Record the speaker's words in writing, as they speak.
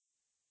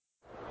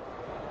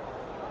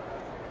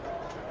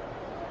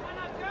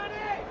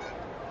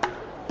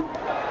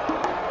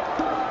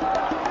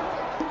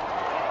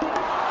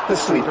The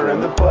sleeper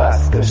and the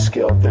bust. There's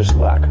skill, there's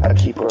luck. A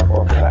keeper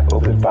or cut.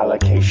 Open file, a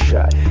case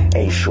shut.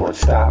 A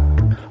shortstop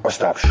or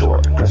stop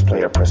short. Press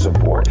play or press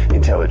abort.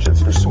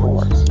 Intelligence for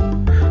sports.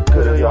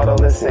 Good of y'all to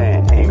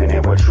listen. Aiming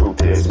at what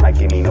truth is.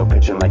 Mikey Nino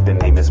pitching like the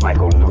name is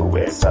Michael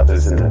Lewis.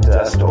 Others in the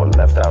dust or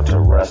left out to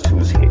rust.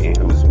 Who's hitting,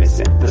 who's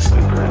missing? The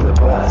sleeper and the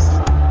bust.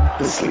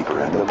 The sleeper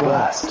and the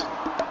bust.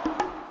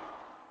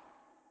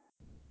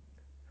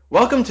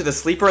 Welcome to The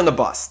Sleeper and the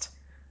Bust.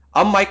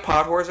 I'm Mike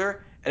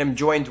Podhorzer, and I'm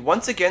joined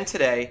once again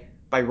today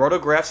by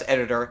Rotograph's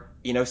editor,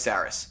 Eno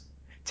Saris.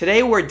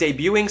 Today we're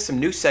debuting some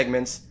new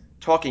segments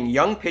talking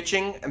young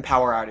pitching and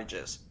power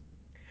outages.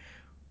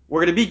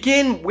 We're going to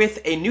begin with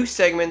a new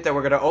segment that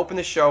we're going to open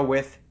the show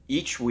with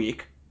each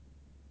week,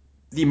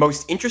 the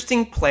most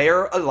interesting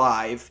player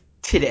alive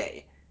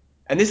today.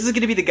 And this is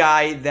going to be the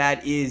guy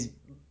that is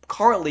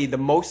currently the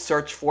most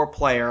searched for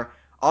player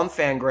on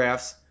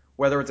Fangraphs,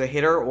 whether it's a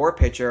hitter or a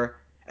pitcher.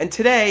 And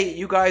today,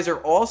 you guys are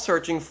all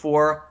searching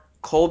for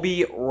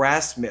Colby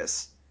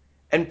Rasmus.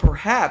 And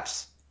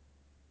perhaps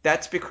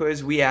that's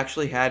because we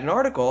actually had an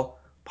article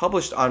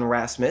published on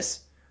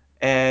Rasmus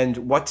and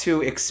what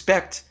to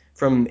expect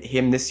from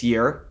him this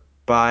year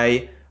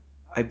by,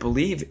 I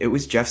believe it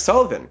was Jeff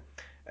Sullivan.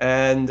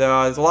 And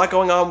there's a lot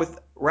going on with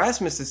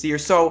Rasmus this year.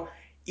 So,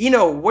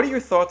 what are your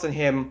thoughts on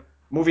him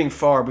moving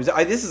forward?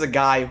 Because this is a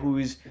guy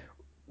who's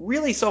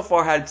really so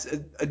far had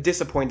a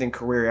disappointing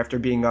career after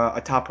being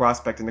a top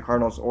prospect in the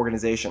Cardinals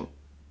organization.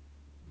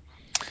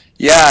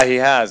 Yeah, he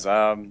has.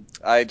 But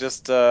I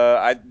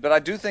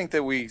do think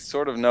that we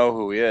sort of know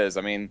who he is.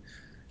 I mean,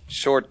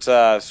 short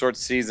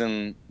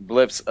season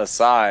blips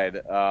aside,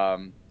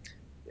 and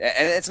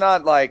it's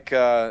not like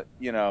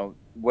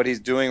what he's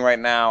doing right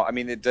now. I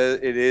mean, it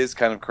is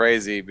kind of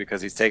crazy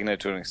because he's taking it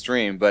to an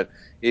extreme. But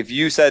if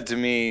you said to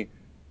me,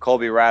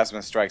 Colby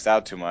Rasmus strikes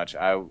out too much,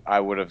 I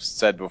would have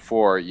said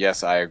before,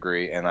 yes, I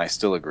agree, and I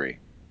still agree.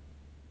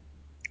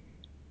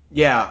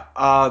 Yeah,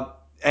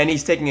 and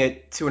he's taking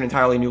it to an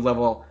entirely new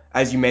level,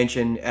 as you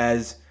mentioned,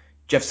 as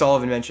Jeff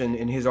Sullivan mentioned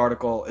in his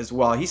article as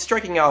well. He's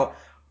striking out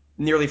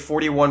nearly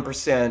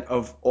 41%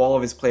 of all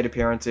of his plate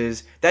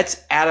appearances. That's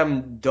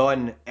Adam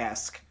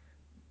Dunn-esque.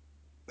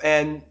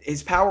 And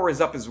his power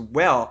is up as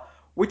well,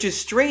 which is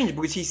strange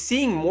because he's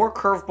seeing more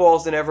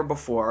curveballs than ever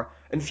before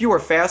and fewer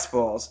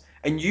fastballs.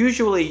 And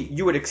usually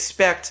you would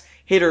expect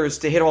hitters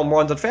to hit home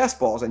runs on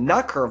fastballs and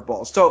not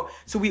curveballs. So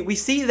we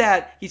see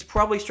that he's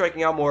probably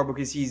striking out more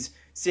because he's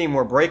seeing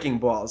more breaking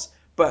balls.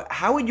 But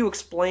how would you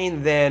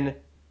explain then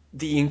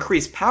the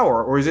increased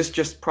power, or is this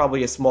just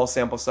probably a small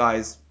sample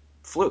size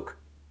fluke?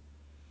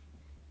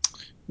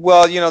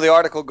 Well, the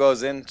article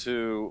goes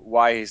into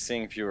why he's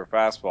seeing fewer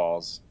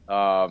fastballs.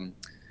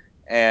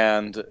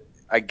 And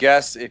I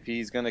guess if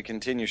he's going to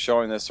continue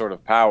showing this sort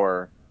of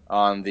power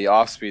on the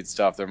off-speed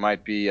stuff, there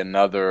might be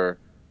another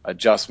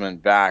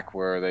adjustment back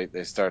where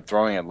they start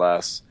throwing it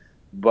less.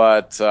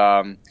 But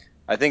I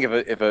think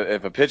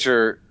if a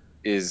pitcher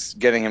is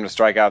getting him to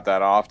strike out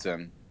that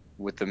often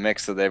with the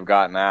mix that they've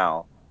got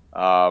now,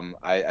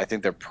 I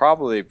think they're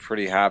probably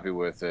pretty happy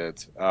with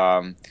it.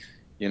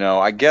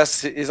 I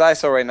guess his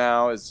ISO right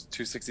now is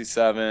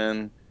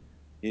 267.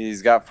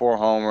 He's got 4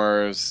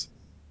 homers.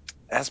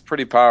 That's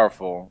pretty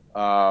powerful.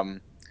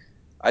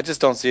 I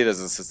just don't see it as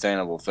a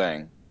sustainable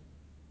thing.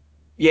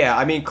 Yeah,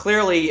 I mean,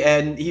 clearly,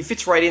 and he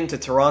fits right into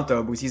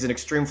Toronto because he's an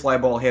extreme fly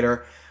ball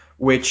hitter,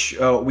 which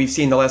we've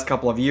seen the last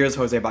couple of years.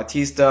 Jose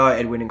Bautista,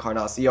 Edwin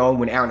Encarnacion.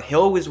 When Aaron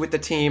Hill was with the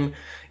team,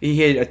 he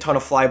hit a ton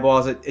of fly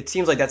balls. It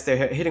seems like that's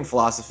their hitting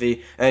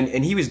philosophy,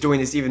 and he was doing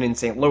this even in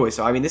St. Louis.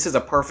 So, I mean, this is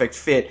a perfect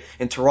fit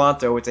in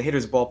Toronto. It's a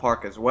hitter's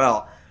ballpark as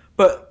well.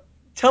 But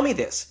tell me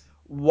this.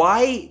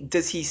 Why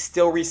does he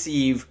still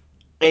receive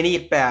any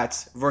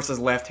at-bats versus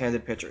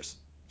left-handed pitchers?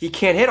 He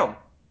can't hit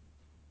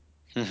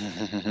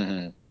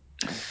them.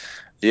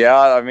 Yeah,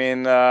 I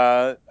mean,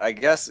 I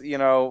guess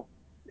the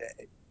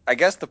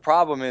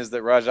problem is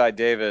that Rajai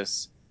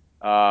Davis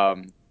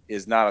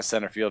is not a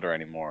center fielder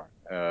anymore.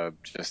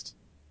 Just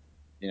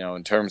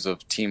in terms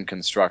of team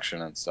construction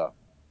and stuff.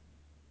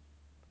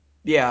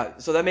 Yeah,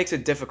 so that makes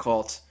it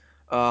difficult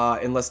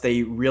unless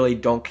they really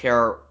don't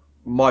care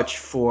much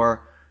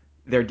for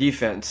their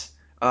defense.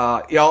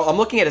 I'm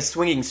looking at his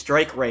swinging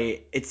strike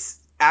rate. It's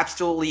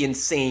absolutely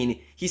insane.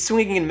 He's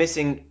swinging and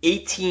missing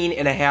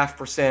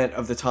 18.5%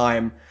 of the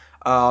time.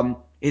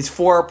 His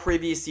 4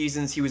 previous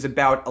seasons, he was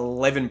about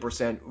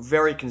 11%,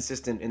 very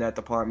consistent in that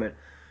department.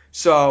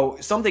 So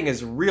something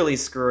is really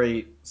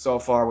screwy so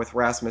far with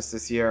Rasmus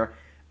this year.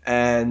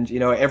 And,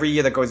 every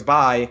year that goes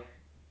by,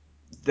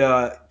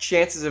 the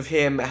chances of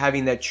him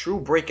having that true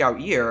breakout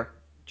year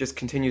just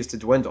continues to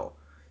dwindle.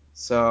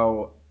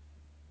 So,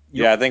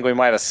 yeah, I think we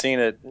might have seen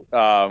it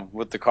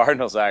with the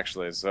Cardinals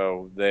actually.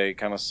 So they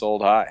kind of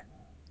sold high.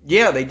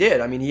 yeah, they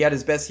did. I mean, he had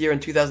his best year in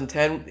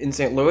 2010 in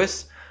St.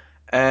 Louis,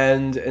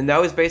 and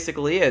that was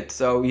basically it.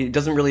 So he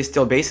doesn't really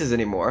steal bases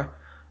anymore.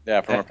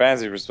 Yeah, from a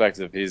fantasy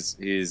perspective,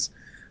 he's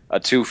a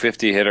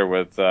 250 hitter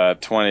with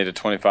 20 to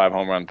 25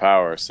 home run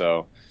power.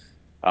 So.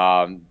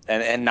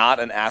 And not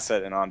an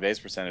asset in on base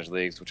percentage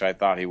leagues, which I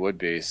thought he would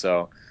be.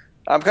 So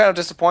I'm kind of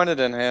disappointed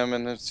in him,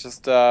 and it's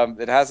just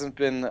it hasn't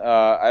been.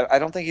 I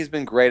don't think he's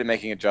been great at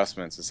making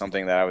adjustments. Is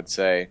something that I would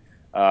say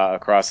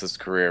across his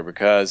career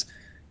because,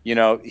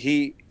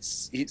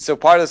 so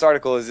part of this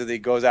article is that he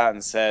goes out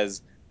and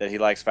says that he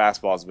likes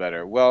fastballs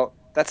better. Well,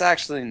 that's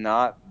actually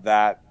not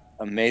that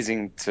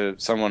amazing to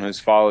someone who's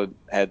followed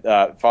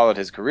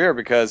his career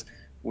because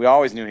we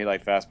always knew he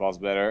liked fastballs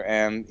better,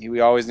 and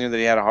we always knew that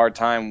he had a hard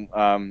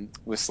time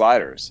with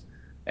sliders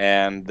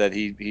and that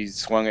he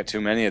swung at too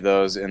many of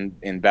those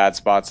in bad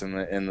spots in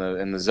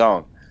the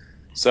zone.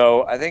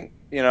 So I think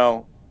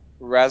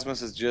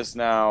Rasmus is just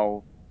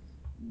now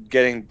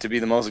getting to be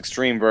the most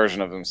extreme version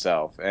of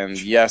himself. And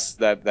yes,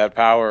 that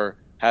power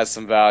has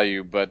some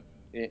value, but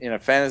in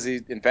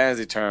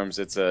fantasy terms,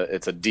 it's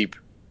a deep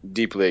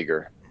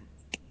leaguer.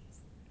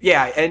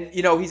 Yeah, and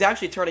he's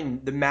actually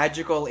turning the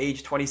magical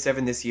age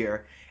 27 this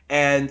year.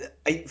 And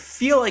I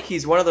feel like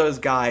he's one of those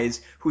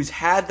guys who's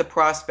had the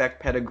prospect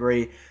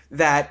pedigree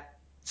that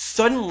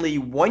suddenly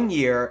one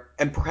year,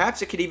 and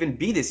perhaps it could even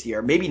be this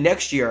year, maybe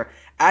next year,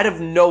 out of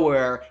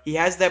nowhere, he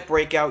has that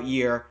breakout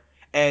year,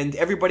 and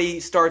everybody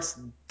starts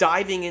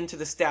diving into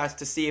the stats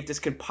to see if this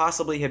could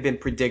possibly have been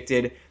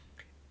predicted,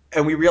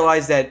 and we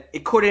realize that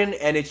it couldn't,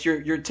 and it's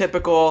your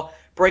typical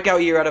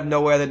breakout year out of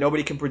nowhere that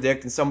nobody can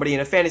predict, and somebody in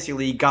a fantasy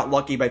league got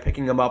lucky by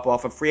picking him up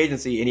off of free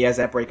agency, and he has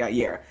that breakout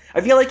year.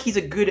 I feel like he's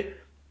a good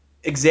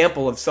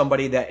example of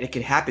somebody that it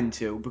could happen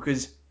to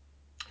because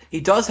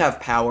he does have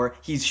power.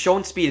 He's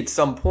shown speed at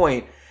some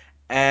point,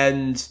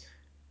 and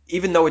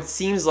even though it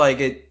seems like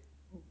it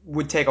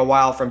would take a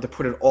while for him to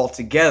put it all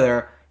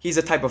together, he's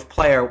a type of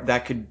player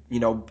that could,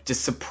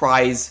 just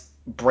surprise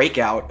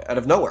breakout out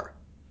of nowhere.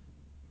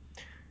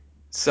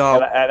 And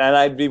So and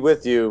I'd be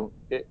with you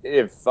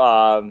if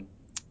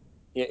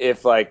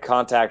like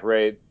contact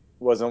rate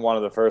wasn't one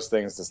of the first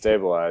things to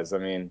stabilize. I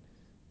mean,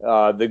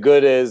 the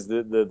good is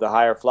the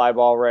higher fly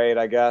ball rate,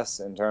 I guess,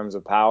 in terms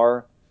of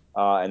power,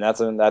 and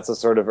that's a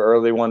sort of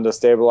early one to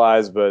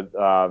stabilize. But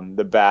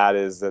the bad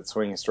is that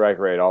swinging strike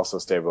rate also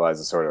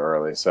stabilizes sort of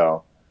early.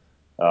 So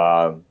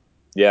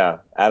yeah,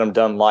 Adam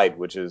Dunn light,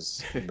 which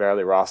is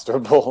barely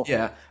rosterable.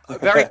 yeah,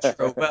 very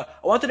true. But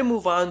I wanted to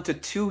move on to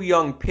two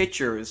young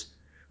pitchers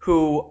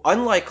who,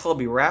 unlike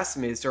Colby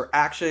Rasmus, are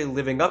actually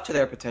living up to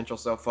their potential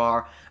so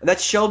far, and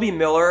that's Shelby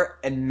Miller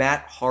and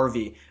Matt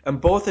Harvey.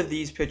 And both of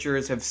these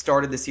pitchers have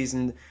started the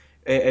season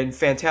in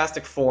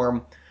fantastic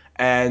form,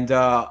 and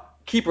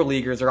keeper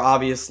leaguers are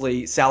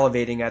obviously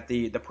salivating at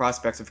the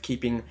prospects of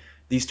keeping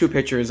these two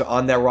pitchers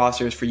on their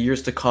rosters for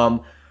years to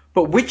come.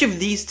 But which of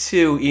these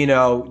two,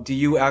 do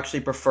you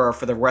actually prefer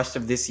for the rest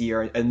of this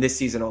year and this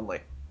season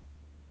only?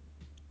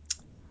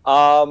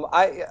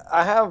 I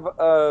have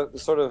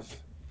sort of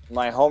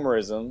my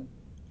homerism,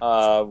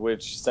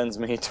 which sends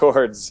me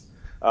towards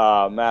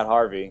Matt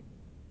Harvey,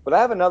 but I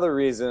have another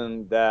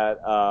reason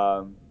that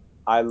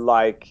I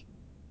like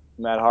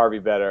Matt Harvey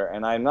better,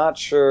 and I'm not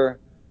sure.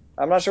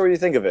 I'm not sure what you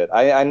think of it.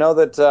 I know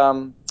that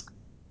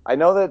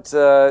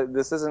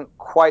this isn't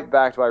quite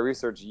backed by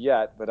research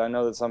yet, but I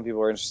know that some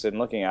people are interested in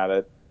looking at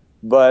it.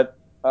 But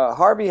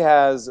Harvey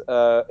has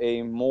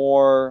a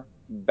more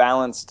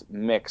balanced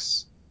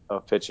mix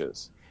of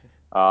pitches.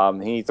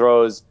 He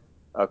throws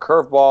a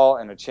curveball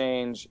and a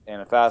change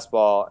and a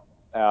fastball.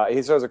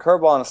 He throws a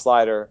curveball and a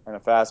slider and a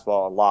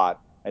fastball a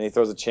lot, and he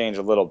throws a change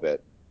a little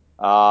bit.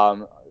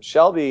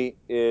 Shelby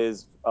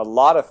is a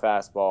lot of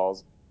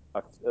fastballs,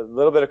 a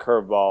little bit of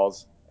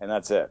curveballs, and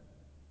that's it,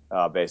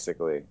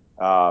 basically.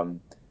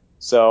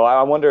 So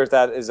I wonder if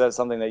that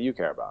something that you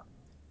care about.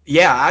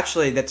 Yeah,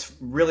 actually, that's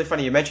really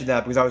funny you mentioned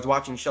that because I was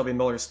watching Shelby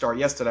Miller start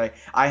yesterday.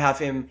 I have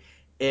him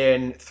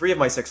in three of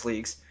my six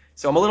leagues.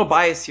 So I'm a little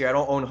biased here. I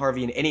don't own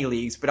Harvey in any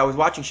leagues, but I was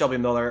watching Shelby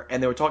Miller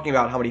and they were talking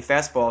about how many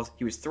fastballs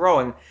he was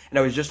throwing, and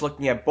I was just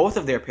looking at both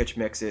of their pitch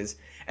mixes.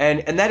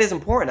 And that is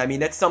important. I mean,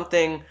 that's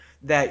something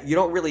that you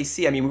don't really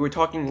see. I mean, we were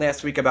talking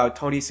last week about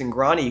Tony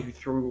Cingrani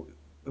who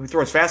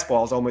throws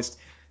fastballs almost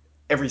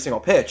every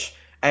single pitch.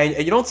 And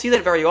you don't see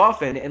that very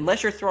often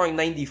unless you're throwing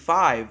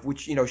 95,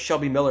 which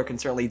Shelby Miller can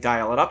certainly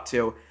dial it up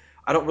to.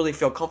 I don't really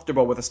feel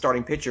comfortable with a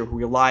starting pitcher who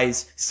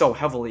relies so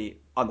heavily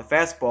on the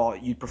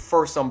fastball. You'd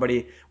prefer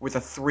somebody with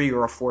a 3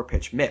 or a 4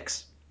 pitch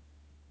mix.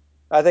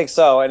 I think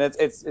so, and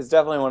it's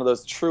definitely one of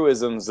those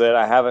truisms that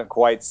I haven't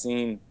quite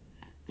seen.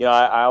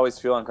 I always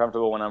feel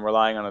uncomfortable when I'm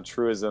relying on a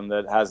truism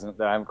that I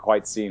haven't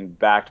quite seen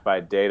backed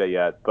by data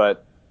yet.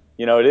 But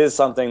it is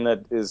something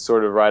that is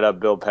sort of right up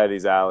Bill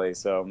Petty's alley.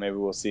 So maybe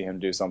we'll see him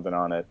do something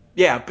on it.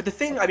 Yeah, but the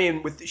thing, I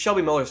mean, with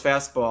Shelby Miller's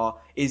fastball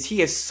is he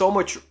has so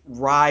much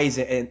rise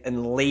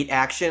and late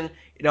action.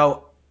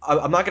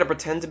 I'm not going to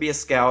pretend to be a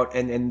scout,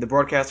 and the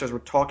broadcasters were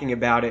talking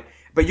about it,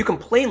 but you can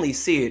plainly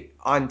see it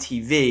on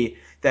TV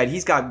that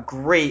he's got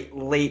great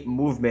late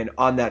movement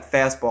on that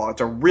fastball.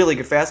 It's a really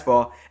good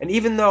fastball, and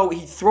even though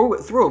he threw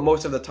it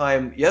most of the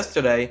time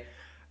yesterday,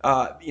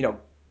 uh, you know,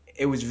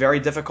 it was very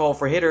difficult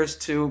for hitters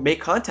to make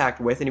contact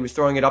with, and he was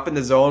throwing it up in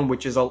the zone,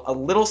 which is a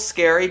little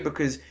scary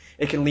because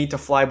it can lead to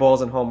fly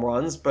balls and home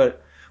runs.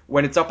 But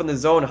when it's up in the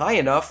zone high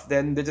enough,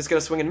 then they're just going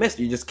to swing and miss.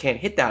 You just can't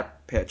hit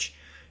that pitch.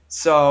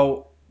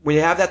 So when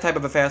you have that type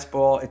of a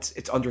fastball,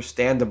 it's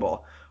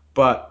understandable.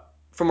 But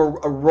from a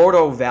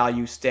roto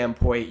value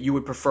standpoint, you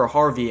would prefer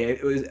Harvey.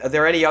 Are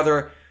there any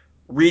other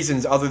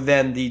reasons other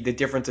than the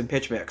difference in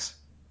pitch mix?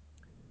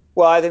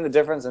 Well, I think the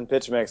difference in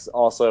pitch mix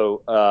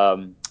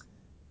also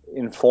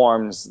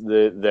informs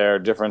their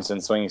difference in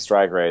swinging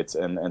strike rates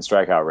and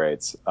strikeout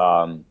rates.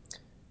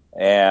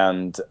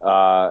 And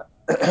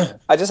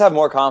I just have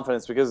more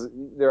confidence because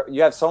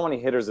you have so many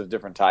hitters of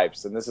different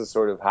types, and this is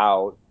sort of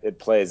how it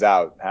plays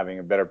out. Having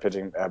a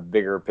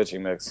bigger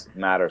pitching mix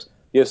matters.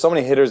 You have so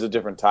many hitters of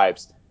different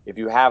types. If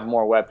you have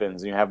more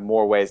weapons and you have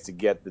more ways to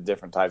get the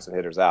different types of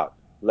hitters out,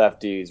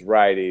 lefties,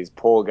 righties,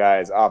 pull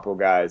guys, oppo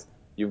guys,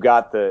 you've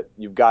got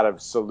a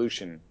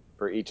solution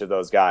for each of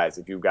those guys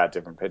if you've got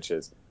different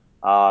pitches.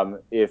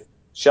 If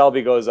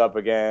Shelby goes up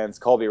against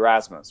Colby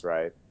Rasmus,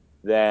 right,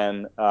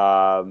 then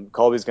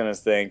Colby's going to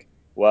think,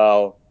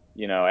 well,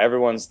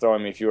 everyone's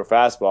throwing me fewer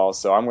fastballs,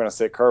 so I'm going to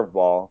sit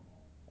curveball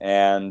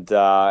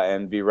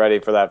and be ready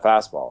for that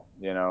fastball,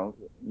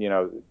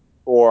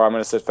 or I'm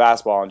going to sit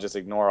fastball and just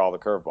ignore all the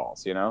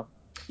curveballs,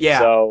 Yeah.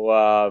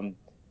 So,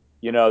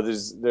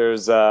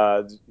 there's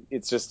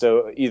it's just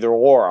a either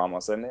or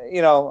almost, and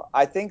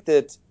I think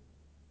that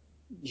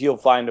he'll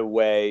find a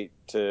way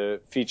to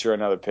feature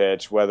another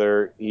pitch,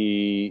 whether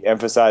he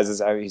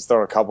emphasizes. He's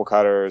thrown a couple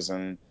cutters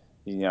and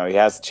he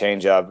has the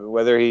changeup.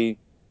 Whether he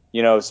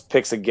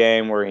picks a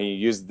game where he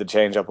uses the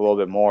changeup a little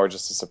bit more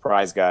just to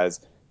surprise guys.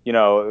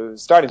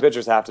 Starting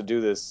pitchers have to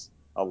do this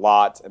a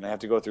lot, and they have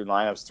to go through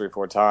lineups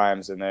 3-4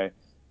 times, and they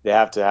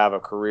have to have a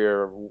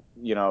career,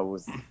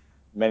 with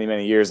many,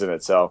 many years in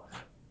it. So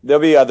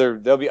there'll be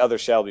other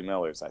Shelby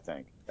Millers, I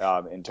think,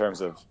 in terms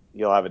of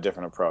he'll have a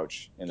different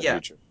approach in the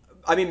future.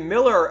 I mean,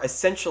 Miller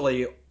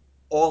essentially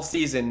all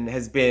season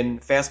has been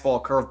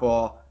fastball,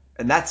 curveball,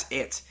 and that's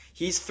it.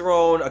 He's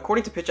thrown,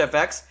 according to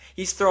PitchFX,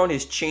 he's thrown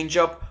his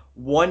changeup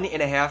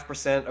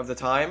 1.5% of the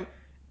time.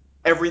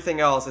 Everything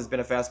else has been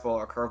a fastball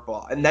or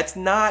curveball, and that's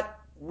not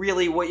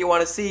really what you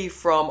want to see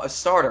from a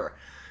starter.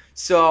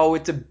 So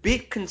it's a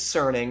bit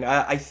concerning.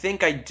 I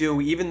think I do,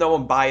 even though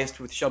I'm biased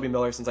with Shelby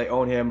Miller since I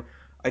own him,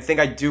 I think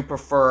I do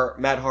prefer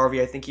Matt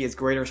Harvey. I think he has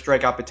greater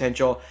strikeout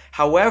potential.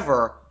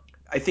 However,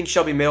 I think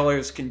Shelby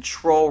Miller's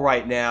control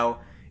right now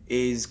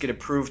is going to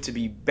prove to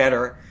be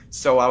better.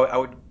 So I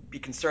would be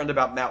concerned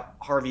about Matt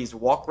Harvey's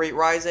walk rate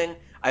rising.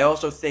 I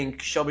also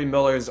think Shelby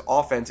Miller's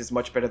offense is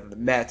much better than the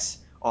Mets'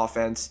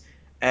 offense.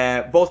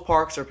 Both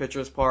parks are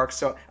pitchers' parks,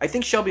 so I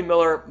think Shelby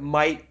Miller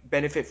might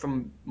benefit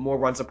from more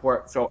run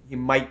support. So he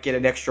might get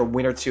an extra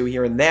win or two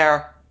here and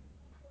there,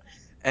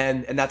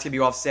 and that's going to be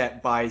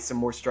offset by some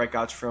more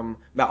strikeouts from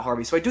Matt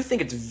Harvey. So I do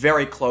think it's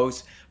very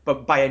close,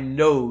 but by a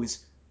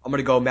nose, I'm going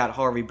to go Matt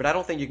Harvey. But I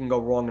don't think you can go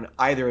wrong in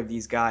either of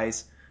these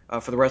guys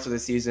for the rest of the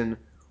season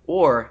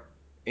or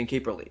in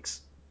keeper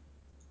leagues.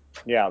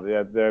 Yeah,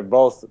 they're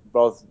both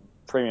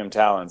premium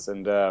talents,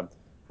 and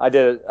I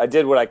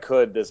did what I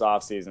could this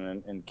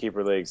offseason in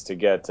keeper leagues to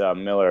get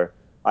Miller.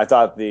 I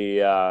thought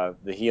the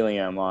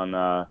helium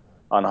on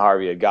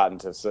Harvey had gotten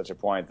to such a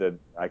point that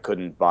I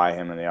couldn't buy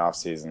him in the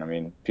offseason. I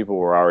mean, people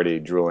were already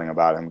drooling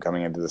about him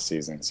coming into the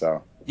season.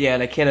 So yeah,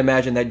 and I can't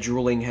imagine that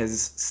drooling has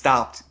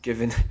stopped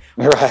given.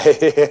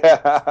 Right.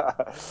 Yeah.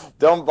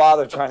 Don't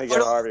bother trying to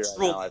get Harvey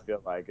right now. I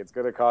feel like it's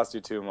going to cost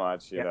you too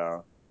much, you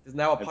know. There's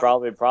now and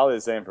probably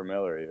the same for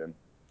Miller even.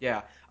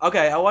 Yeah.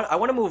 Okay. I want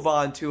to move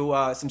on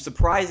to some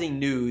surprising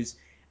news.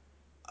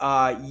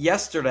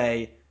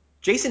 Yesterday,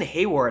 Jason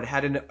Hayward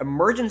had an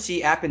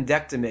emergency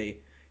appendectomy.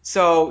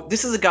 So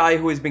this is a guy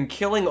who has been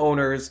killing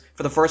owners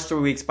for the first 3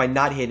 weeks by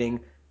not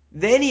hitting.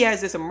 Then he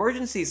has this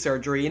emergency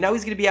surgery, and now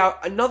he's going to be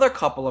out another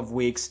couple of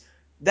weeks.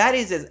 That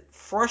is as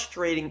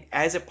frustrating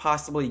as it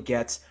possibly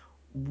gets.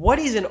 What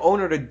is an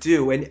owner to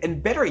do?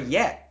 And better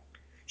yet,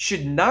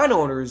 should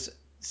non-owners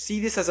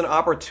see this as an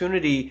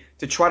opportunity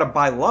to try to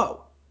buy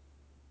low?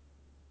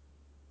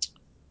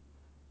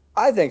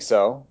 I think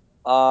so.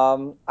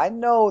 I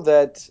know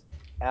that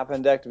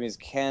appendectomies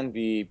can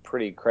be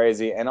pretty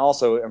crazy, and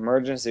also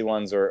emergency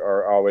ones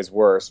are always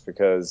worse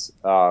because,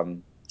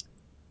 that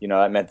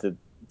meant that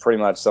pretty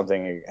much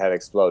something had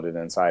exploded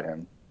inside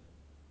him.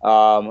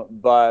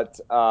 But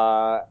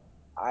I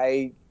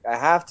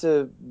have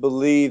to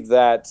believe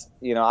that,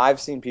 I've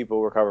seen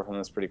people recover from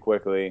this pretty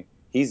quickly.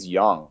 He's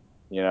young,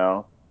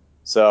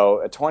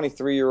 So a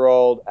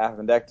 23-year-old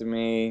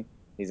appendectomy,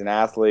 he's an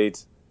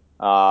athlete.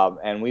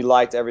 And we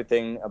liked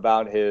everything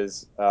about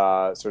his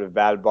sort of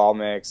bad ball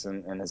mix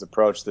and his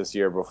approach this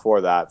year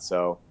before that.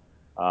 So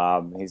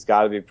he's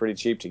got to be pretty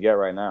cheap to get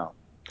right now.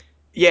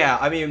 Yeah,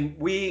 I mean,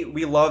 we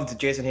loved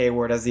Jason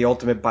Hayward as the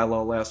ultimate buy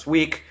low last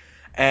week.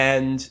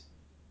 And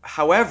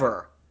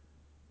however,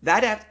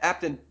 that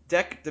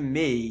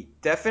appendectomy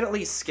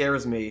definitely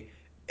scares me.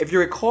 If you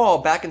recall,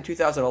 back in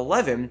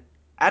 2011,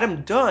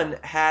 Adam Dunn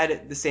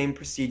had the same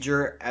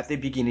procedure at the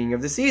beginning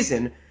of the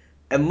season.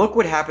 And look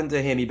what happened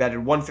to him. He batted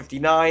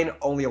 159,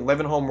 only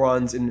 11 home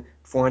runs, and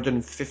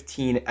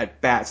 415 at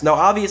bats. Now,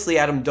 obviously,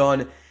 Adam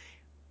Dunn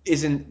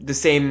isn't the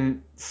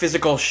same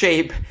physical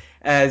shape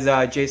as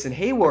Jason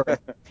Hayward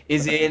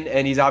is in,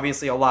 and he's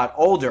obviously a lot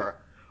older.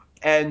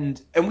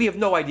 And we have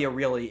no idea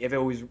really if it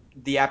was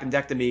the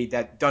appendectomy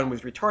that Dunn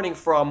was returning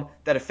from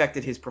that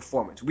affected his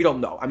performance. We don't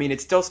know. I mean,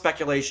 it's still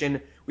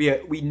speculation.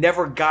 We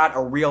never got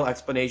a real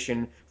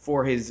explanation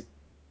for his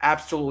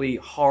absolutely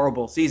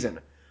horrible season,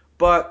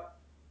 but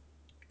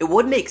it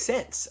would make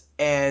sense,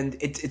 and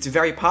it's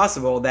very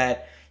possible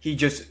that he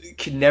just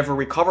could never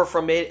recover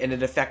from it, and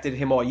it affected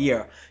him all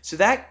year. So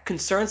that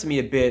concerns me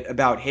a bit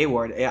about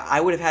Hayward. I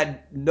would have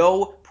had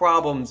no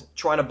problems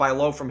trying to buy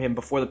low from him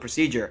before the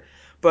procedure,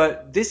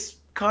 but this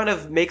kind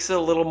of makes it a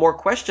little more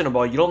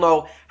questionable. You don't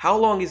know how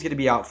long he's going to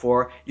be out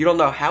for. You don't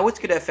know how it's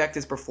going to affect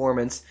his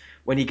performance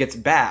when he gets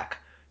back.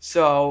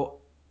 So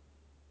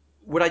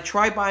would I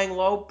try buying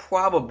low?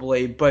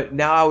 Probably, but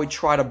now I would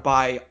try to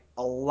buy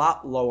a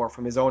lot lower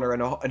from his owner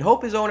and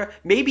hope his owner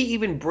maybe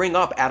even bring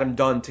up Adam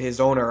Dunn to his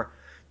owner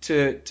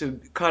to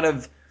kind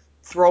of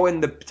throw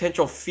in the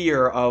potential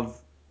fear of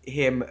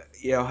him,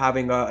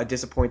 having a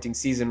disappointing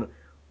season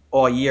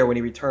all year when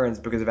he returns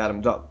because of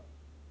Adam Dunn.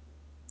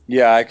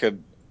 Yeah, I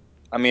could.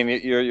 I mean,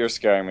 you're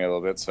scaring me a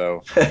little bit.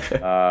 So,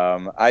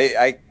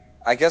 I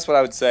guess what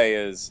I would say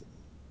is,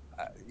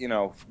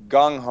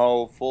 gung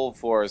ho, full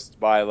force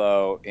buy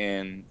low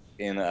in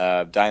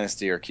a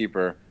dynasty or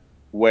keeper,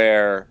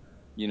 where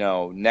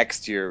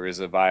next year is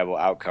a viable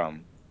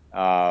outcome.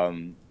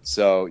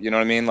 So you know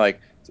what I mean?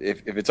 Like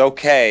if it's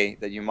okay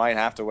that you might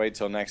have to wait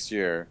till next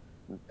year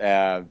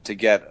to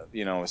get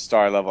a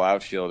star level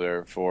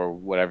outfielder for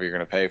whatever you're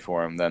going to pay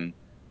for him,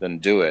 then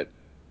do it.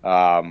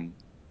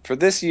 For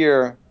this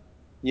year,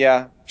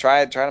 yeah,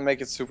 try to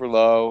make it super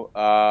low.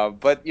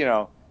 But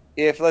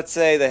if let's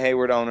say the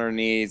Hayward owner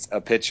needs a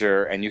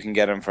pitcher and you can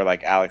get him for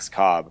like Alex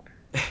Cobb,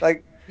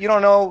 like you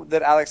don't know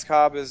that Alex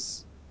Cobb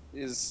is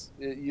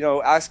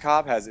Alex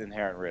Cobb has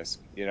inherent risk,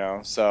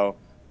 so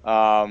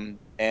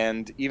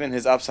and even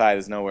his upside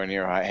is nowhere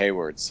near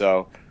Hayward.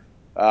 So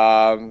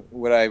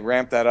would I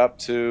ramp that up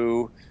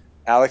to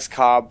Alex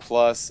Cobb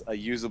plus a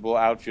usable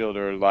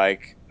outfielder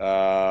like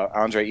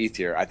Andre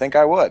Ethier? I think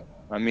I would.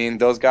 I mean,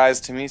 those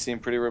guys to me seem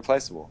pretty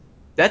replaceable.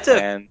 That's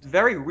a And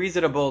very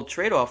reasonable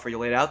trade-off for you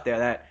laid out there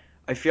that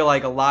I feel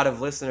like a lot of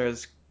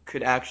listeners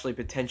could actually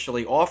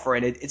potentially offer,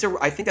 and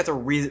I think that's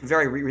a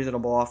very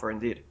reasonable offer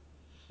indeed.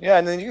 yeah,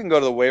 and then you can go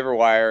to the waiver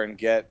wire and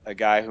get a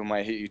guy who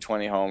might hit you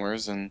 20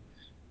 homers and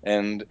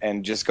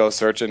just go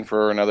searching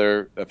for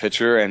another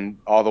pitcher, and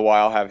all the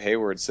while have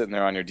Hayward sitting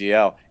there on your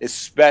DL,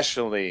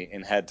 especially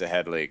in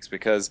head-to-head leagues,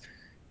 because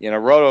in a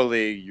roto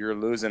league you're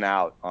losing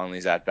out on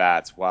these at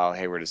bats while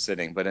Hayward is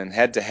sitting. But in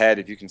head-to-head,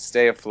 if you can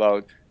stay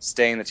afloat,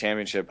 stay in the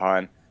championship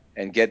hunt,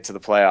 and get to the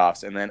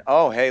playoffs, and then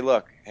hey,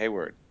 look,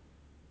 Hayward.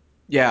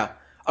 Yeah,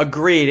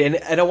 agreed.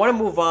 And I want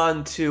to move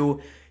on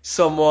to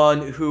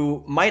someone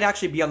who might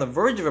actually be on the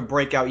verge of a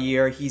breakout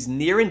year. He's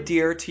near and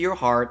dear to your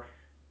heart.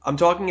 I'm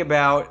talking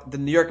about the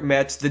New York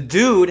Mets, the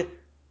dude,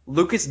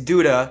 Lucas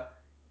Duda,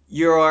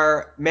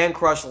 your man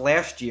crush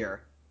last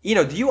year. Do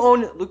you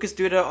own Lucas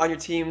Duda on your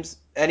teams,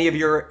 any of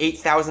your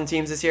 8,000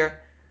 teams this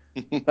year?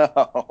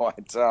 No,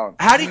 I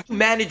don't. How did you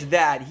manage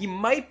that? He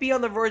might be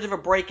on the verge of a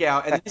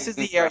breakout, and this is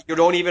the year you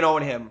don't even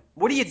own him.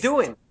 What are you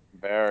doing?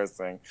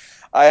 Embarrassing.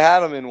 I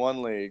had him in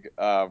one league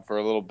for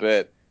a little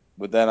bit,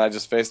 but then I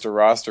just faced a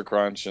roster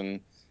crunch, and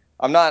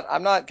I'm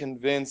not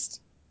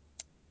convinced.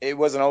 It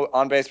was an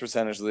on base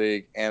percentage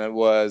league, and it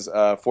was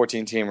a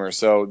 14 teamer.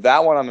 So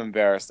that one I'm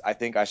embarrassed. I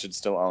think I should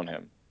still own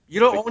him.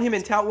 You don't own him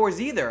in Tout Wars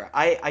either.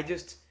 I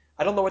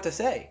don't know what to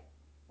say.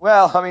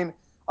 Well, I mean,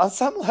 on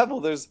some level,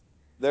 there's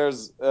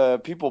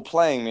people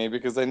playing me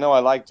because they know I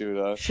like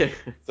Duda.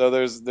 So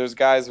there's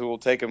guys who will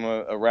take him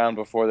around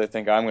before they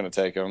think I'm going to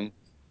take him,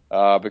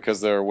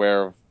 because they're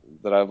aware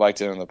that I've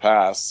liked him in the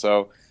past.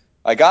 So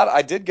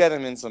I did get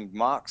him in some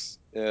mocks,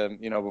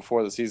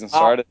 before the season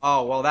started.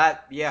 Well,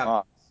 yeah,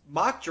 Mocks.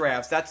 mock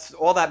drafts. That's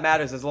all that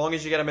matters. As long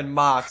as you get him in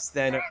mocks,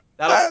 then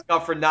that'll make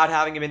up for not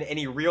having him in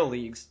any real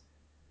leagues.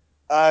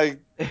 I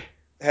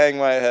hang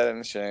my head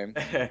in shame.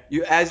 As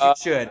you Uh,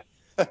 should.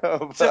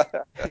 So,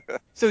 but,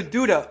 so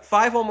Duda,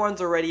 5 home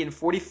runs already in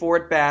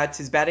 44 at bats.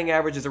 His batting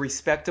average is a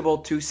respectable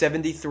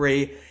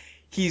 273.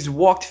 He's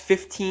walked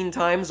 15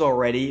 times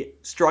already,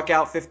 struck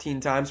out 15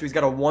 times, so he's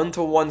got a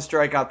 1-to-1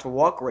 strikeout to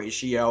walk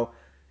ratio.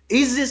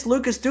 Is this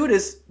Lucas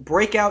Duda's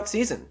breakout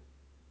season?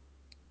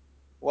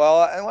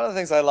 well, and one of the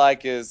things I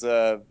like is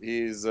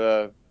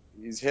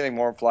he's hitting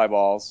more fly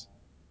balls,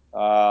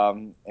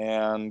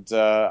 and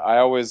I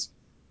always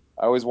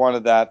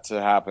wanted that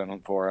to happen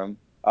for him.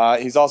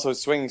 He's also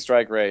his swinging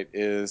strike rate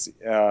is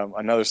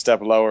another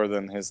step lower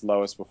than his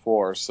lowest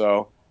before.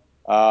 So,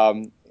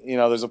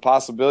 there's a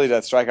possibility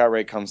that strikeout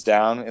rate comes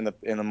down.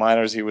 In the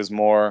minors, he was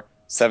more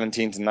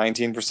 17 to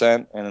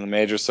 19%, and in the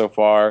majors so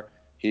far,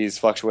 he's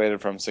fluctuated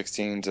from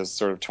 16 to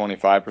sort of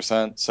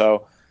 25%.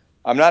 So,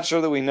 I'm not sure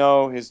that we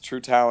know his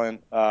true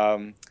talent.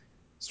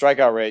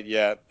 Strikeout rate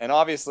yet, and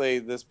obviously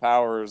this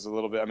power is a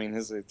little bit. I mean,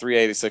 his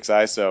 386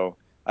 ISO.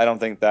 I don't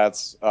think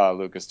that's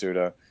Lucas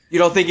Duda. You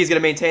don't think he's going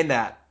to maintain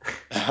that?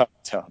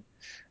 Don't.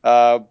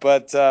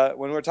 But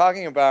when we're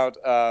talking about,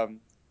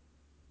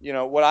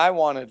 what I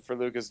wanted for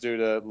Lucas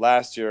Duda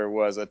last year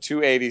was a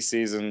 280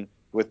 season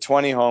with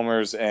 20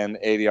 homers and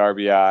 80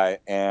 RBI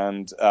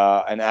and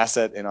an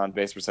asset in on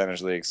base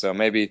percentage league. So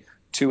maybe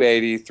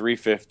 280,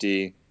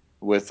 350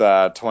 with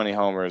 20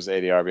 homers,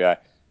 80 RBI.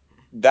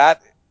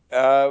 That,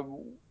 uh,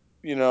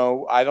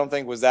 I don't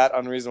think was that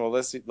unreasonable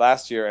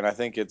last year, and I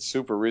think it's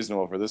super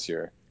reasonable for this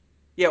year.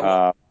 Yeah,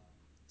 Uh,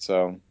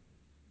 so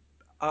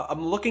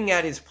I'm looking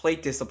at his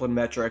plate discipline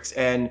metrics,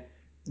 and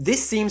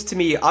this seems to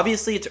me,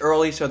 obviously it's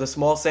early, so the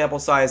small sample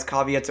size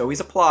caveats always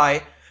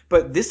apply,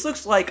 but this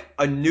looks like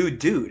a new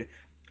dude.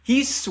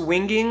 He's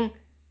swinging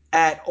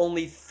at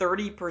only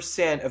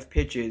 30% of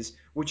pitches,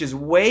 which is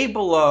way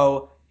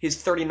below his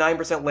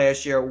 39%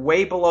 last year,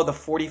 way below the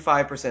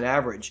 45%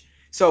 average.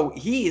 So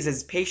he is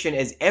as patient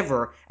as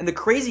ever. And the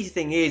crazy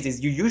thing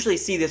is you usually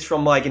see this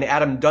from like an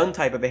Adam Dunn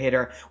type of a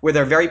hitter, where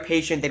they're very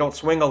patient, they don't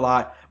swing a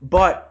lot,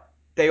 but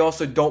they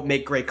also don't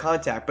make great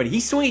contact. But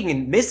he's swinging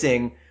and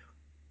missing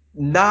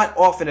not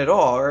often at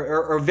all,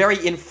 or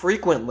very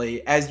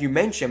infrequently. As you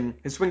mentioned,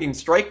 his swinging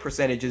strike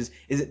percentage is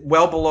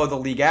well below the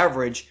league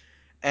average,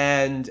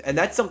 and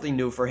that's something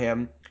new for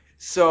him.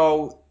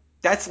 So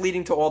that's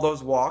leading to all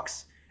those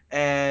walks,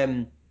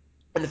 and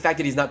the fact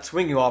that he's not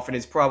swinging often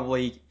is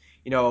probably,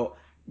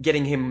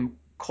 getting him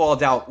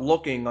called out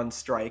looking on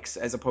strikes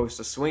as opposed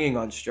to swinging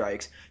on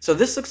strikes. So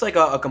this looks like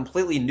a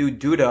completely new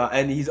Duda,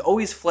 and he's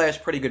always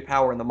flashed pretty good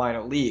power in the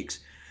minor leagues.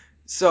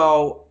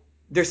 So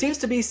there seems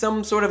to be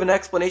some sort of an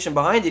explanation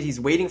behind it. He's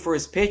waiting for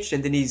his pitch,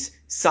 and then he's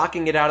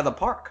socking it out of the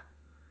park.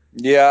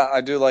 yeah,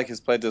 I do like his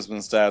plate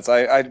discipline stats.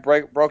 I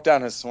broke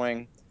down his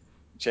swing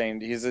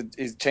change.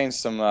 He's changed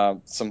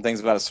some things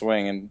about his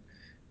swing, and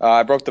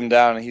I broke them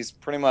down. And he's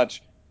pretty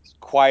much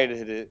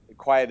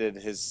quieted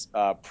his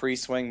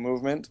pre-swing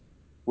movement,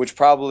 which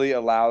probably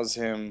allows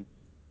him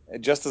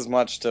just as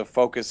much to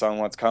focus on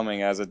what's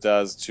coming as it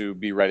does to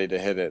be ready to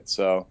hit it.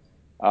 So,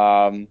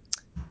 um,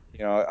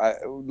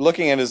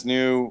 looking at his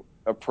new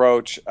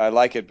approach, I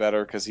like it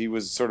better because he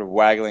was sort of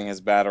waggling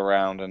his bat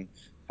around and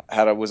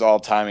was all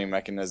timing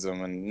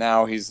mechanism, and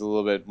now he's a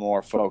little bit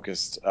more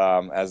focused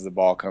as the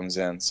ball comes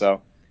in.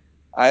 So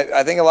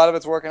I think a lot of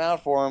it's working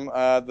out for him.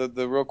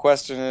 The real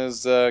question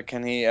is,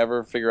 can he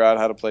ever figure out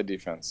how to play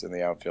defense in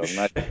the outfield? And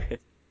I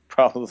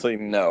probably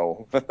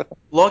no.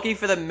 Lucky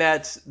for the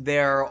Mets,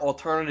 their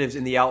alternatives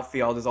in the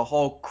outfield is a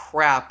whole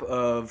crap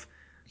of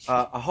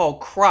a whole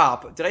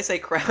crop. Did I say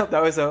crap?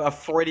 That was a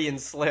Freudian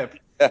slip.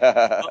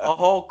 A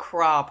whole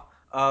crop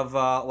of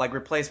like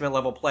replacement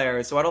level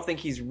players. So I don't think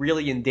he's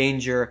really in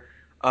danger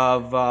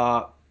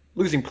of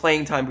losing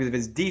playing time because of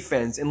his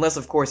defense, unless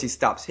of course he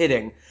stops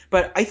hitting.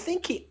 But I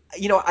think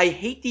I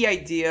hate the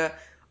idea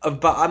of.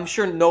 But I'm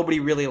sure nobody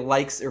really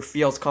likes or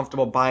feels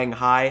comfortable buying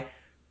high.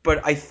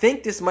 But I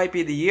think this might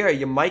be the year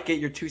you might get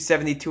your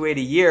 270,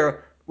 280 a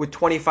year with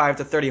 25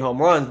 to 30 home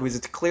runs, because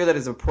it's clear that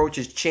his approach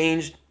has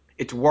changed.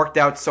 It's worked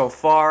out so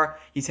far.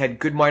 He's had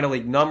good minor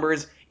league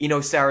numbers.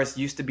 Saris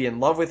used to be in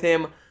love with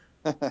him.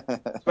 So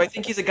I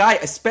think he's a guy,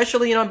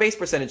 especially in on base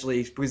percentage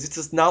leagues, because it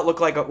does not look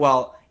like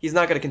he's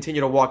not going to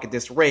continue to walk at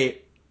this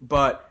rate,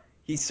 but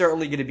he's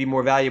certainly going to be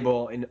more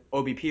valuable in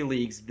OBP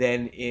leagues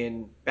than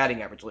in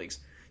batting average leagues.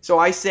 So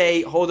I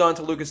say hold on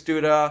to Lucas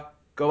Duda,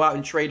 go out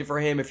and trade for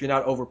him if you're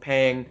not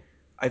overpaying.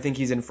 I think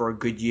he's in for a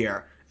good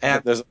year.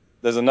 And,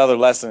 There's another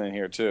lesson in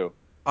here too.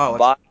 oh,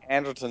 Buy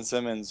Andrelton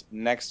Simmons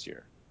next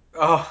year.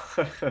 oh.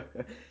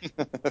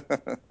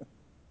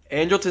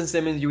 Andrelton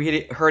Simmons,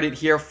 heard it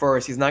here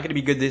first. He's not going to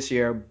be good this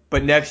year,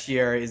 but next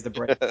year is the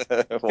break.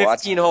 Watch.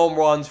 15 home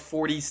runs,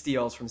 40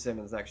 steals from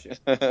Simmons next year.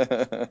 All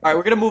right,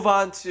 we're going to move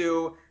on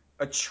to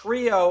a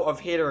trio of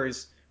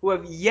hitters who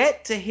have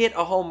yet to hit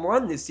a home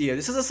run this year.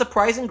 This is a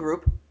surprising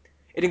group.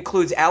 It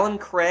includes Alan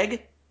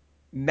Craig,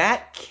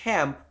 Matt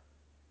Kemp,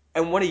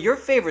 and one of your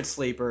favorite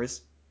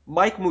sleepers,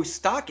 Mike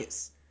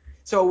Moustakas.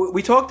 So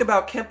we talked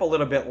about Kemp a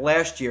little bit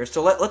last year,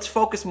 so let's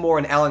focus more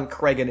on Alan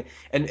Craig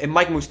and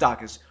Mike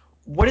Moustakas.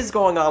 What is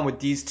going on with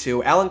these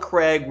two? Alan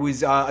Craig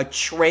was a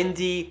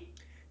trendy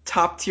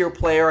top tier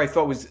player. I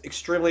thought was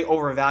extremely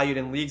overvalued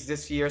in leagues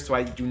this year, so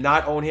I do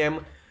not own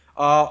him.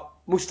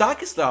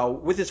 Moustakas, though,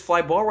 with his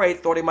fly ball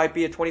rate, thought he might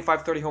be a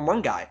 25-30 home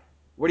run guy.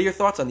 What are your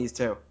thoughts on these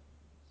two?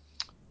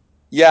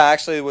 Yeah,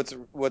 actually,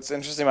 what's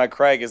interesting about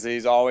Craig is that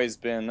he's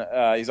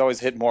always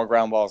hit more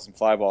ground balls than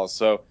fly balls.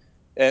 So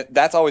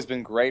that's always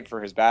been great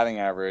for his batting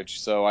average.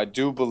 So I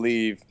do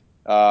believe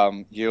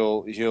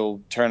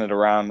he'll turn it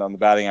around on the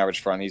batting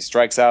average front. He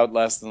strikes out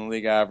less than the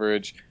league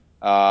average.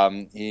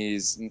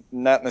 He's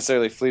not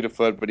necessarily fleet of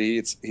foot, but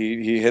he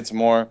hits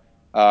more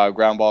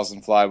ground balls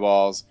than fly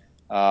balls.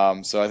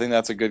 So I think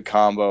that's a good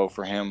combo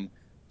for him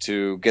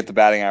to get the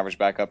batting average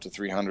back up to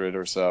 300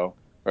 or so,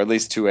 or at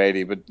least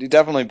 280, but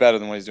definitely better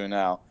than what he's doing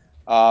now.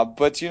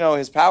 But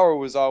his power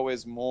was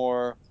always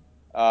more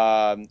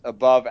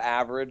above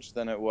average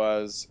than it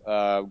was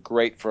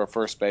great for a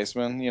first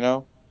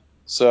baseman.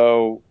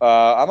 So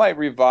I might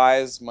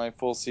revise my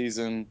full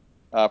season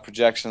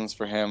projections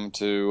for him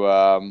to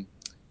a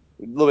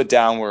little bit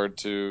downward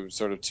to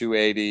sort of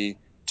 280,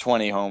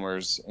 20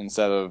 homers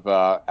instead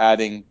of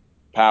adding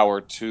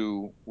power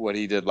to what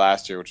he did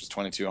last year, which was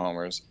 22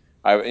 homers.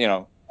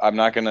 I'm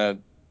not gonna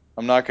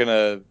I'm not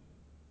gonna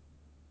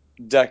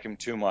deck him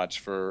too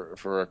much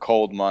for a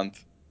cold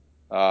month.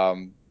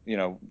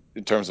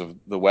 In terms of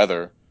the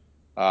weather.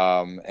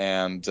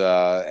 I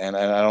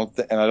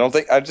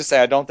just say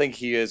I don't think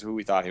he is who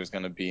we thought he was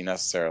going to be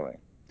necessarily.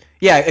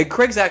 Yeah, and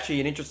Craig's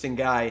actually an interesting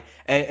guy,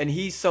 and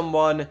he's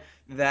someone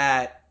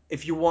that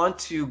if you want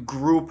to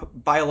group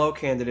buy low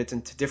candidates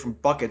into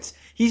different buckets,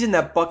 he's in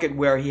that bucket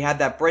where he had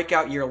that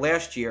breakout year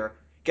last year,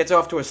 gets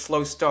off to a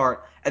slow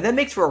start, and then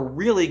makes for a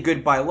really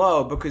good buy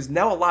low because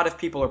now a lot of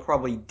people are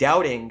probably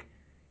doubting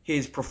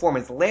his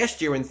performance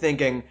last year and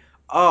thinking,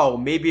 oh,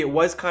 maybe it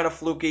was kind of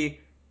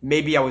fluky,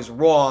 maybe I was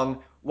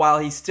wrong. While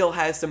he still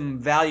has some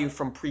value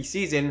from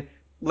preseason,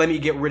 let me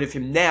get rid of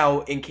him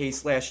now in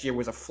case last year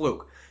was a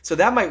fluke. So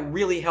that might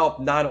really help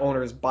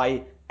non-owners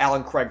buy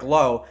Alan Craig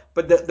low.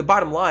 But the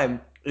bottom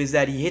line is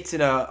that he hits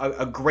in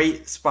a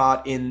great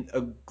spot in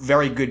a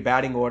very good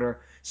batting order.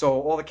 So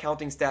all the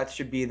counting stats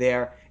should be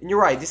there. And you're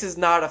right, this is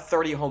not a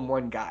 30 home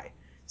run guy.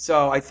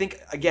 So I think,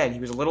 again, he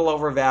was a little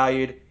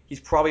overvalued. He's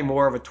probably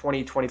more of a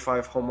 20,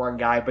 25 home run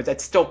guy, but that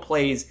still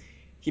plays.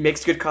 He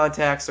makes good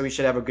contact, so he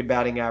should have a good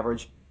batting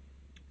average.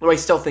 Though I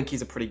still think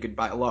he's a pretty good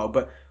buy low.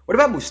 But what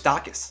about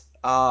Moustakas?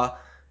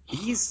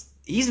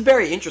 He's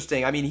very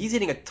interesting. I mean, he's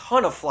hitting a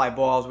ton of fly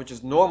balls, which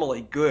is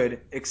normally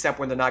good, except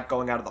when they're not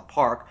going out of the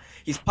park.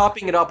 He's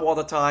popping it up all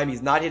the time.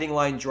 He's not hitting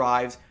line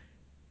drives.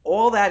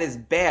 All that is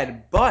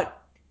bad,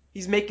 but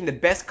he's making the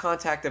best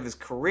contact of his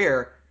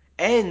career,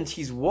 and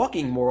he's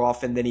walking more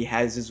often than he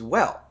has as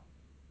well.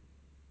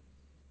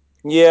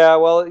 Yeah,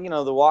 well,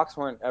 the walks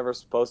weren't ever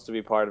supposed to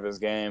be part of his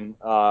game,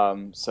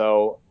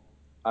 so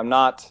I'm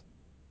not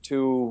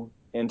too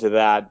into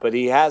that. But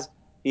he has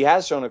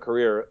shown a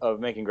career of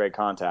making great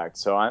contact,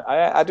 so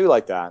I do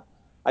like that.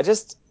 I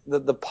just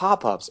the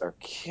pop ups are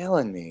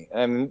killing me.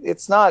 I mean,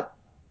 it's not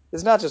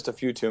just a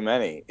few too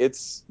many.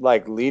 It's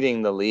like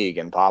leading the league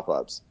in pop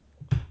ups.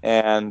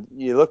 And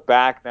you look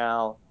back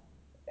now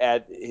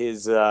at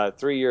his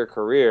 3-year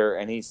career,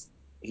 and he's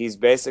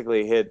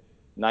basically hit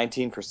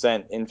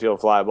 19% infield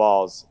fly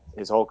balls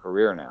his whole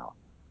career now.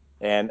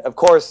 And of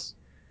course,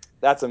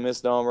 that's a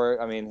misnomer.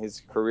 I mean,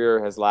 his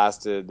career has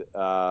lasted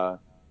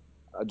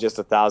just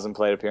 1,000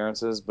 plate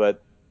appearances,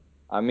 but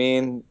I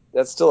mean,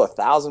 that's still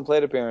 1,000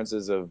 plate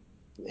appearances of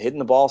hitting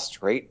the ball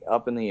straight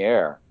up in the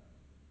air.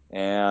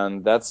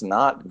 And that's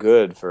not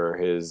good for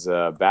his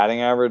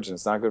batting average, and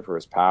it's not good for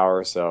his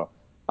power. So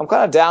I'm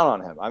kind of down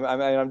on him.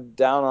 I'm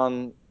down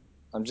on.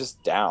 I'm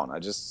just down.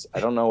 I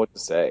don't know what to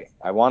say.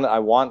 I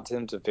want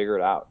him to figure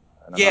it out,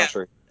 and I'm Yeah, not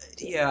sure.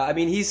 yeah. I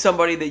mean, he's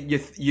somebody that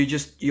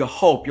you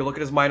hope you look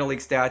at his minor league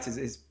stats,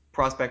 his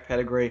prospect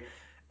pedigree,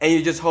 and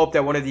you just hope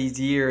that one of these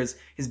years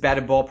his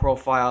batted ball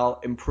profile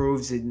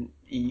improves and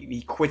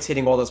he quits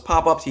hitting all those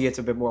pop ups. He hits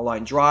a bit more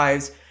line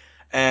drives,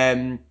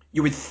 and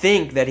you would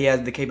think that he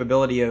has the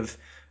capability of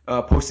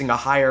posting a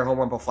higher home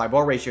run per fly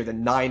ball ratio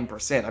than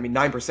 9%. I mean,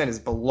 9% is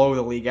below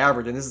the league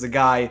average, and this is a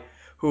guy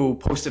who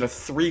posted a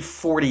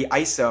 340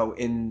 ISO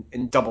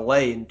in Double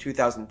A in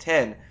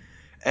 2010,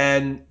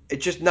 and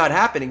it's just not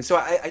happening. So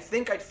I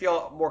think I'd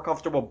feel more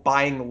comfortable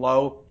buying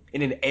low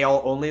in an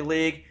AL only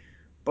league,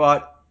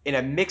 but in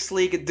a mixed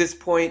league at this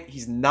point,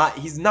 he's not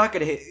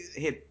going to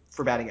hit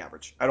for batting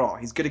average at all.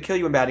 He's going to kill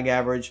you in batting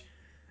average.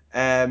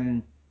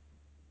 Um,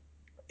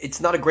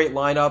 it's not a great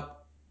lineup,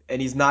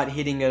 and he's not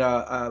hitting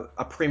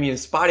a premium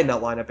spot in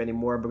that lineup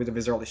anymore because of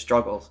his early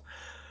struggles.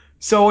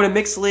 So in a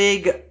mixed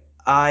league,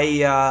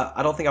 I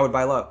don't think I would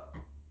buy low.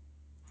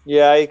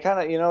 Yeah, he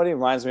kind of. You know what he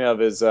reminds me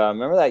of is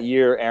remember that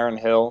year Aaron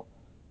Hill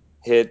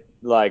hit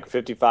like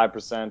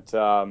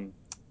 55%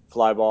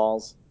 fly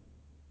balls,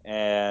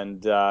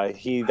 and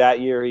he that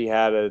year he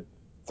had a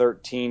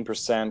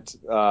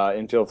 13%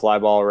 infield fly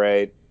ball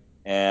rate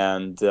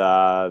and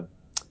a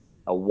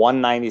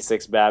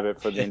 196 BABIP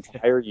for the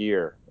entire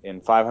year in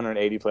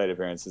 580 plate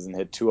appearances and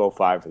hit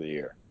 205 for the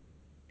year.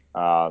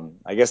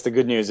 I guess the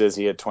good news is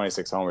he had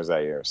 26 homers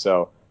that year.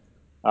 So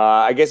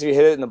I guess if you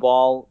hit it in the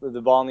ball in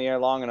the air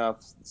long enough,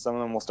 some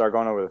of them will start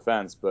going over the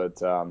fence.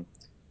 But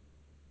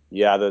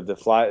yeah,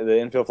 the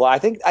infield fly. I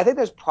think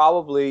there's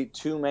probably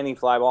too many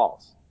fly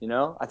balls.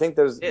 I think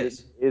It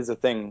is. is a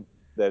thing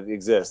that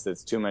exists.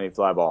 It's too many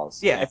fly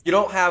balls. Yeah, if you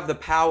don't have the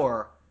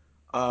power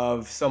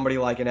of somebody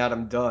like an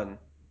Adam Dunn,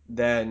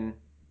 then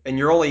and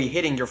you're only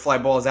hitting your fly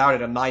balls out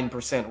at a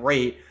 9%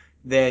 rate,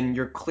 then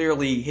you're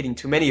clearly hitting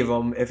too many of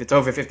them if it's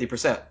over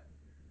 50%.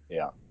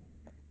 Yeah,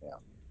 yeah.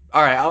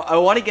 All right, I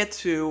want to get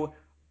to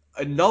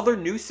another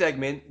new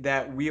segment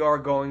that we are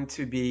going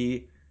to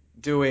be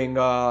doing.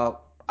 I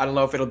don't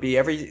know if it'll be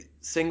every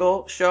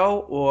single show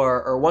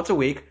or once a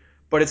week,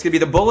 but it's going to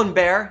be the Bull and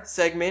Bear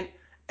segment,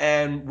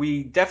 and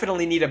we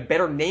definitely need a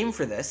better name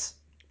for this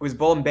because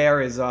Bull and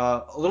Bear is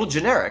a little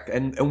generic,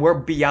 and we're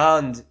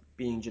beyond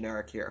being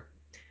generic here.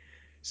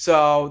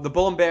 So the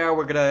Bull and Bear,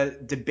 we're going to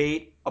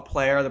debate a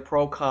player, the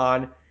pro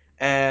con,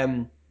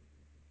 and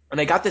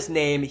I got this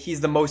name.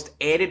 He's the most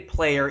added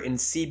player in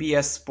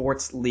CBS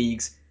Sports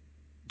Leagues,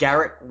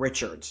 Garrett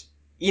Richards.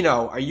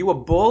 Are you a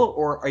bull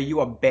or are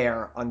you a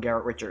bear on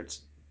Garrett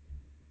Richards?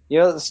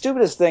 The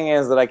stupidest thing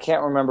is that I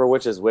can't remember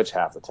which is which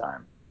half the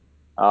time.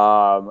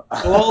 Um,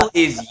 Bull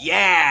is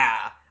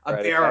yeah. A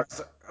right. bear.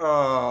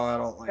 Oh, I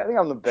don't I like think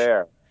I'm the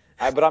bear.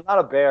 But I'm not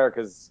a bear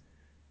because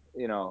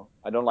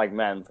I don't like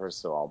men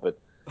first of all. But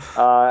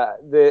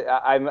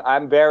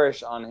I'm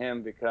bearish on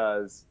him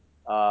because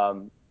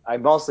I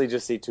mostly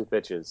just see two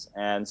pitches,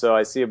 and so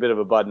I see a bit of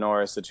a Bud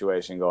Norris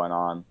situation going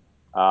on.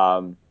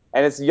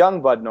 And it's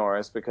young Bud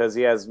Norris because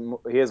he has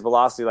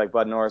velocity like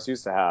Bud Norris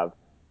used to have,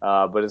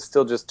 but it's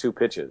still just two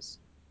pitches.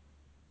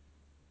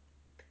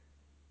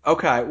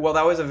 Okay, well,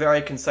 that was a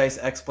very concise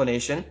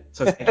explanation,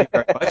 so thank you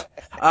very much.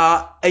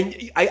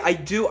 And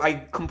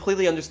I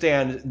completely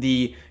understand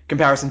the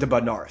comparison to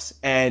Bud Norris,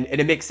 and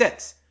it makes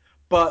sense.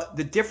 But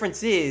the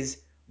difference is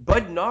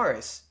Bud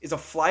Norris is a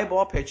fly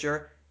ball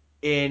pitcher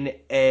in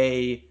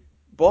a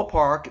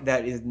ballpark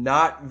that is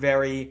not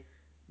very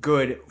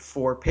good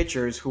for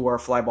pitchers who are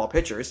fly ball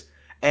pitchers.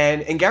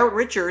 And Garrett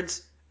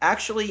Richards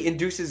actually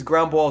induces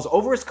ground balls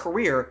over his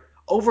career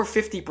over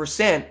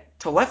 50%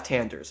 to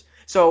left-handers.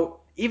 So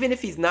even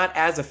if he's not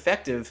as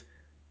effective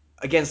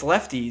against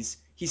lefties,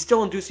 he's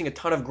still inducing a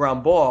ton of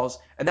ground balls,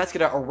 and that's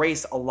going to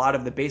erase a lot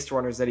of the base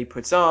runners that he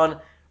puts on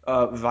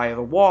via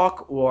the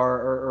walk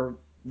or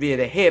via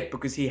the hit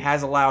because he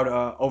has allowed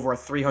over a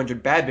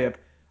 300 BABIP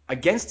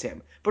against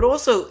him. But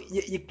also,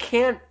 you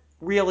can't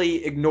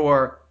really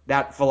ignore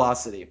that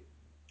velocity.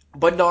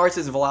 Bud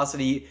Norris's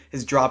velocity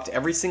has dropped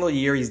every single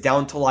year. He's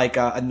down to like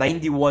a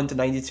 91 to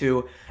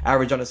 92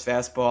 average on his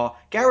fastball.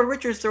 Garrett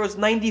Richards throws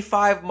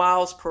 95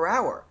 miles per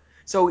hour.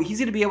 So he's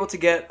going to be able to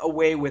get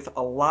away with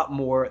a lot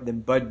more than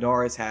Bud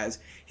Norris has.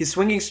 His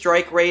swinging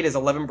strike rate is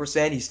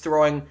 11%. He's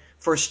throwing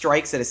first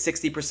strikes at a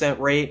 60%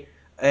 rate.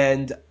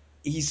 And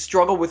he's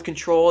struggled with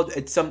control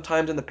at some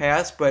times in the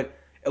past, but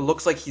it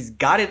looks like he's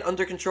got it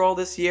under control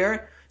this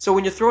year. So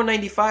when you throw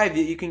 95,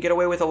 you can get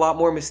away with a lot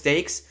more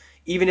mistakes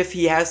even if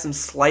he has some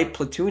slight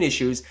platoon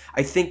issues.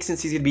 I think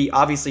since he's going to be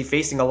obviously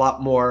facing a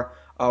lot more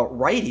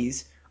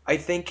righties, I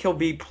think he'll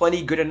be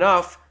plenty good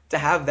enough to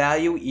have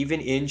value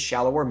even in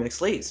shallower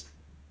mixed leagues.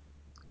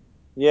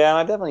 Yeah,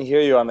 I definitely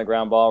hear you on the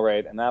ground ball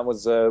rate, and that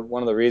was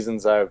one of the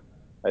reasons I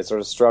sort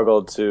of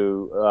struggled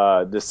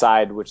to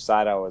decide which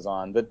side I was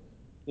on. But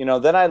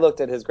then I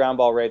looked at his ground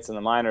ball rates in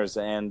the minors,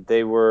 and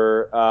they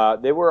were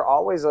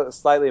always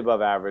slightly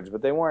above average,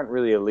 but they weren't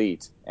really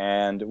elite.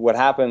 And what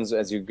happens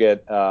as you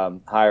get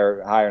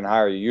higher and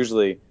higher, you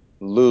usually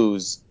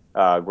lose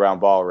ground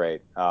ball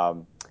rate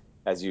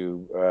as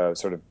you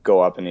sort of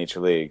go up in each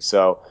league.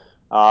 So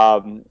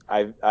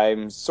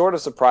I'm sort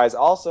of surprised.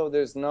 Also,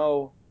 there's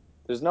no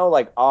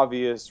like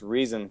obvious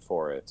reason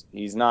for it.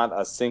 He's not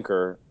a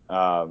sinker.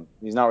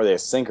 He's not really a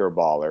sinker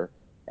baller,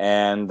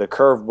 and the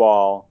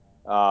curveball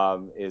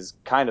is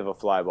kind of a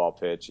fly ball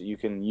pitch. You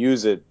can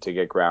use it to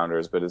get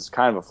grounders, but it's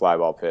kind of a fly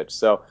ball pitch.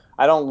 So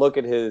I don't look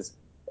at his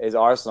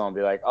arsenal and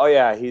be like, oh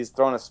yeah, he's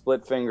thrown a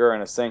split finger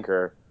and a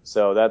sinker,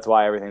 so that's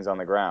why everything's on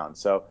the ground.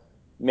 So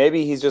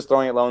maybe he's just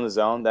throwing it low in the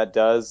zone. That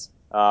does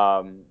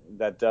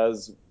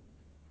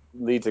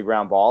lead to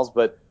ground balls,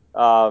 but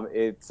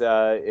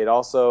it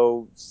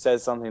also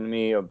says something to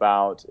me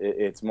about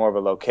it's more of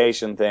a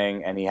location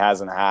thing, and he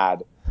hasn't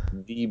had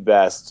the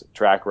best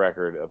track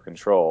record of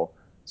control.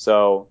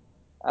 So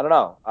I don't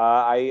know.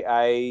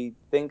 I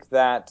think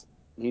that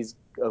he's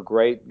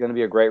going to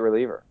be a great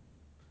reliever.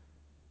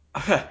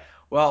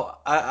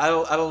 Well, I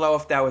don't know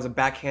if that was a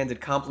backhanded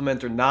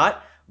compliment or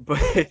not,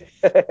 but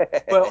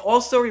but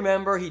also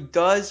remember he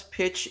does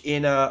pitch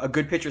in a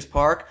good pitcher's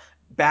park,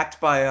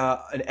 backed by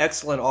an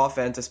excellent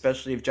offense,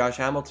 especially if Josh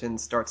Hamilton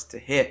starts to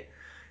hit.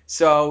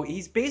 So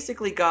he's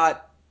basically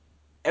got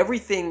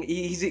everything.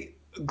 He's a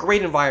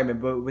great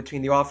environment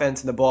between the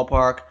offense and the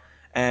ballpark,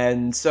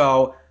 and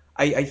so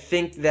I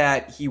think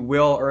that he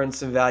will earn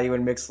some value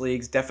in mixed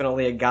leagues.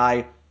 Definitely a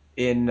guy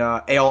in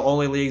AL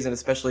only leagues and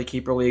especially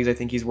keeper leagues. I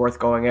think he's worth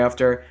going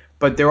after.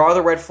 But there are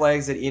the red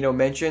flags that Eno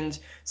mentioned,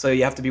 so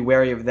you have to be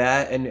wary of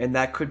that, and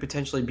that could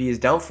potentially be his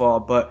downfall.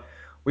 But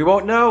we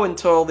won't know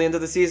until the end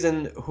of the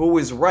season who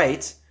is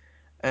right,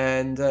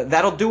 and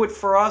that'll do it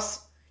for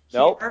us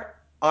Nope, here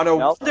on a nope,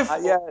 not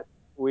wonderful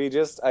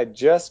yet. I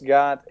just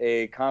got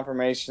a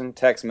confirmation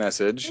text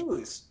message.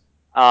 news.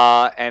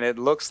 And it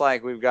looks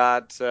like we've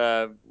got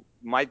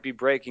might be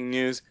breaking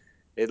news.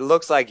 It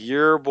looks like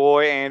your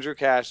boy Andrew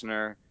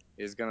Kashner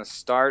is going to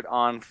start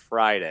on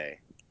Friday.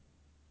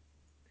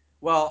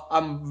 Well,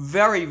 I'm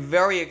very,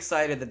 very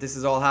excited that this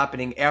is all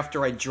happening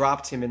after I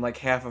dropped him in like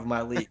half of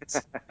my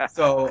leagues.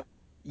 So,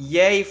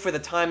 yay for the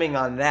timing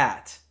on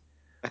that.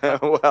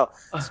 Well,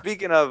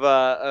 speaking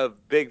of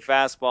big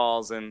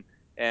fastballs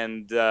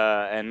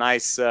and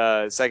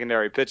nice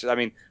secondary pitches, I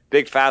mean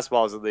big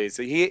fastballs at least.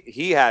 So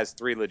he has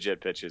three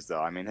legit pitches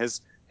though. I mean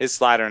his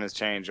slider and his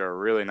change are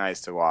really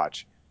nice to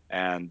watch,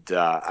 and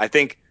I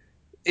think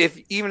if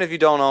even if you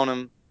don't own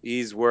him,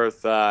 he's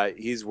worth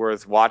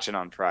watching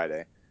on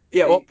Friday.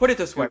 Yeah, well, put it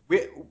this way.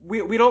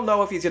 We don't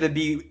know if he's going to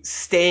be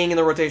staying in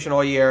the rotation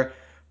all year,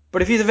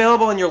 but if he's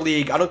available in your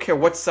league, I don't care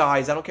what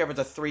size, I don't care if it's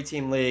a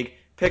three-team league,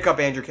 pick up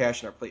Andrew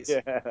Cashner, please.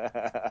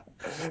 Yeah,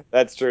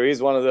 that's true.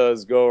 He's one of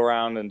those go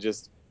around and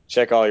just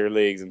check all your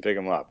leagues and pick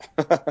them up.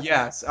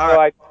 Yes. All So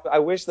right. I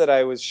wish that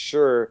I was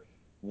sure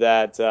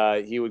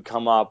that he would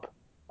come up.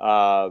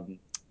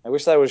 I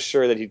wish that I was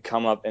sure that he'd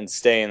come up and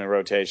stay in the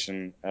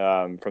rotation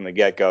from the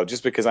get-go,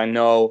 just because I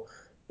know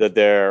that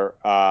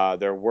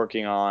they're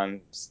working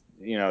on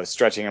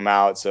stretching him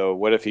out. So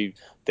what if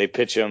they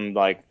pitch him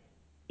like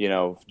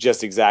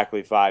just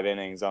exactly 5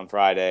 innings on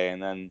Friday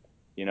and then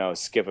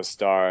skip a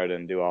start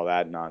and do all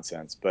that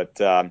nonsense? But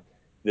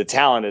the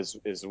talent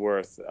is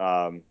worth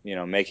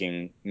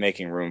making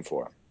room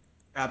for.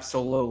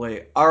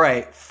 Absolutely. All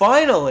right.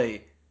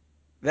 Finally,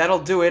 that'll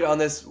do it on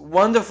this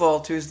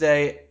wonderful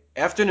Tuesday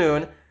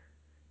afternoon.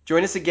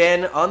 Join us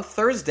again on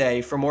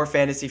Thursday for more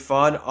fantasy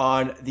fun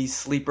on the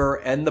Sleeper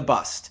and the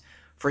Bust.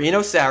 For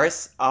Eno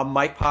Saris, I'm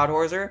Mike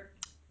Podhorzer.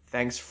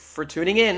 Thanks for tuning in.